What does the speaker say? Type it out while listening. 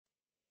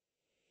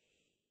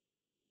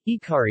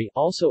Ekari,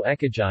 also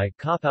Ekajai,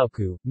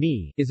 Kapauku,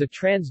 Mi, is a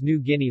trans-New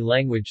Guinea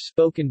language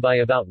spoken by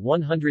about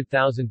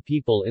 100,000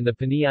 people in the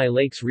Paniai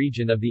Lakes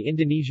region of the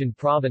Indonesian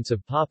province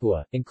of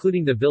Papua,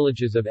 including the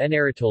villages of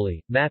Enaritoli,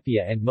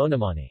 Mapia and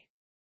Monomani.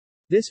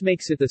 This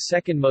makes it the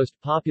second most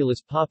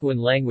populous Papuan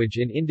language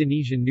in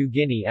Indonesian New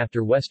Guinea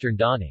after Western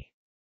Dani.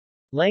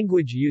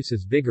 Language use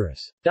is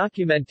vigorous.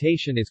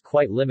 Documentation is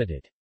quite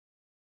limited.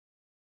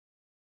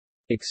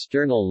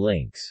 External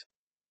links.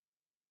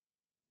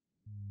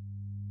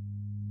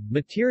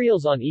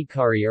 Materials on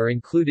Ekari are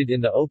included in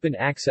the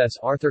open-access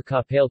Arthur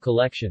Capel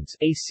collections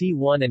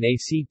AC1 and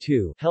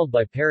AC2 held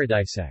by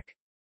Paradisec.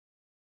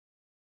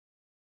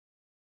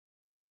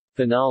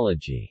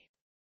 Phonology.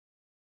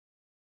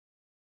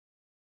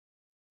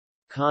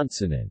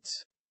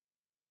 Consonants.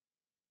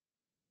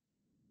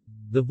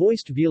 The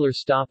voiced velar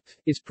stop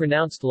is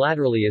pronounced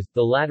laterally as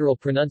the lateral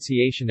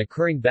pronunciation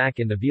occurring back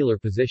in the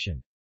velar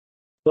position.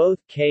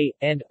 Both k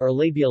and are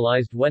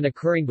labialized when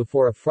occurring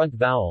before a front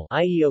vowel,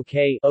 i.e.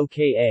 ok,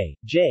 oka,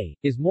 j,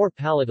 is more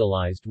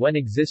palatalized when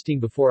existing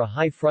before a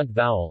high front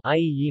vowel,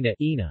 i.e. yina,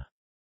 ina.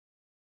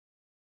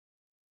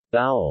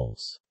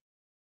 Vowels.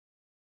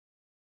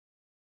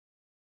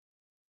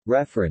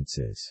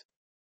 References.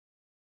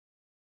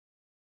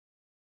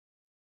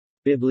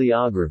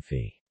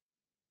 Bibliography.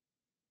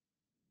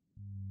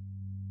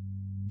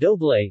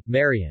 Doble,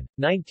 Marian,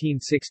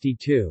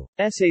 1962.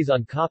 Essays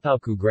on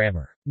Kapauku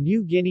Grammar.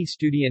 New Guinea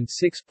Studian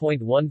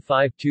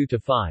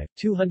 6.152-5,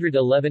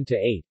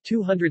 211-8,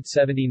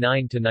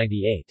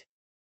 279-98.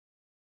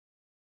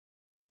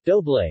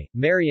 Doble,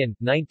 Marian,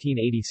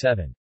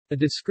 1987. A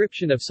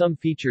Description of Some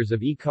Features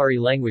of Ekari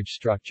Language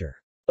Structure.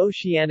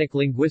 Oceanic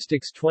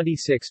Linguistics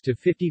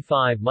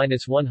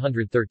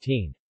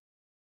 26-55-113.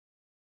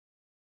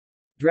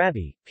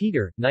 Drabbe,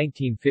 Peter,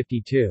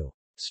 1952.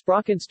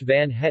 Sprakenst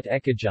van het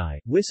Ekajai,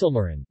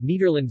 Wisselmeren,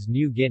 Nederlands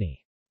New Guinea.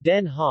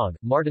 Den Haag,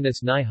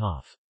 Martinus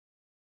Nijhoff.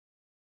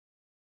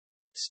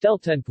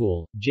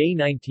 Steltenpool, J.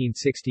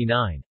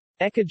 1969.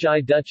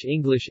 Ekajai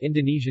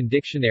Dutch-English-Indonesian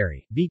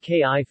Dictionary,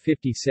 BKI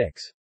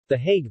 56. The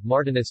Hague,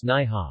 Martinus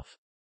Nijhoff.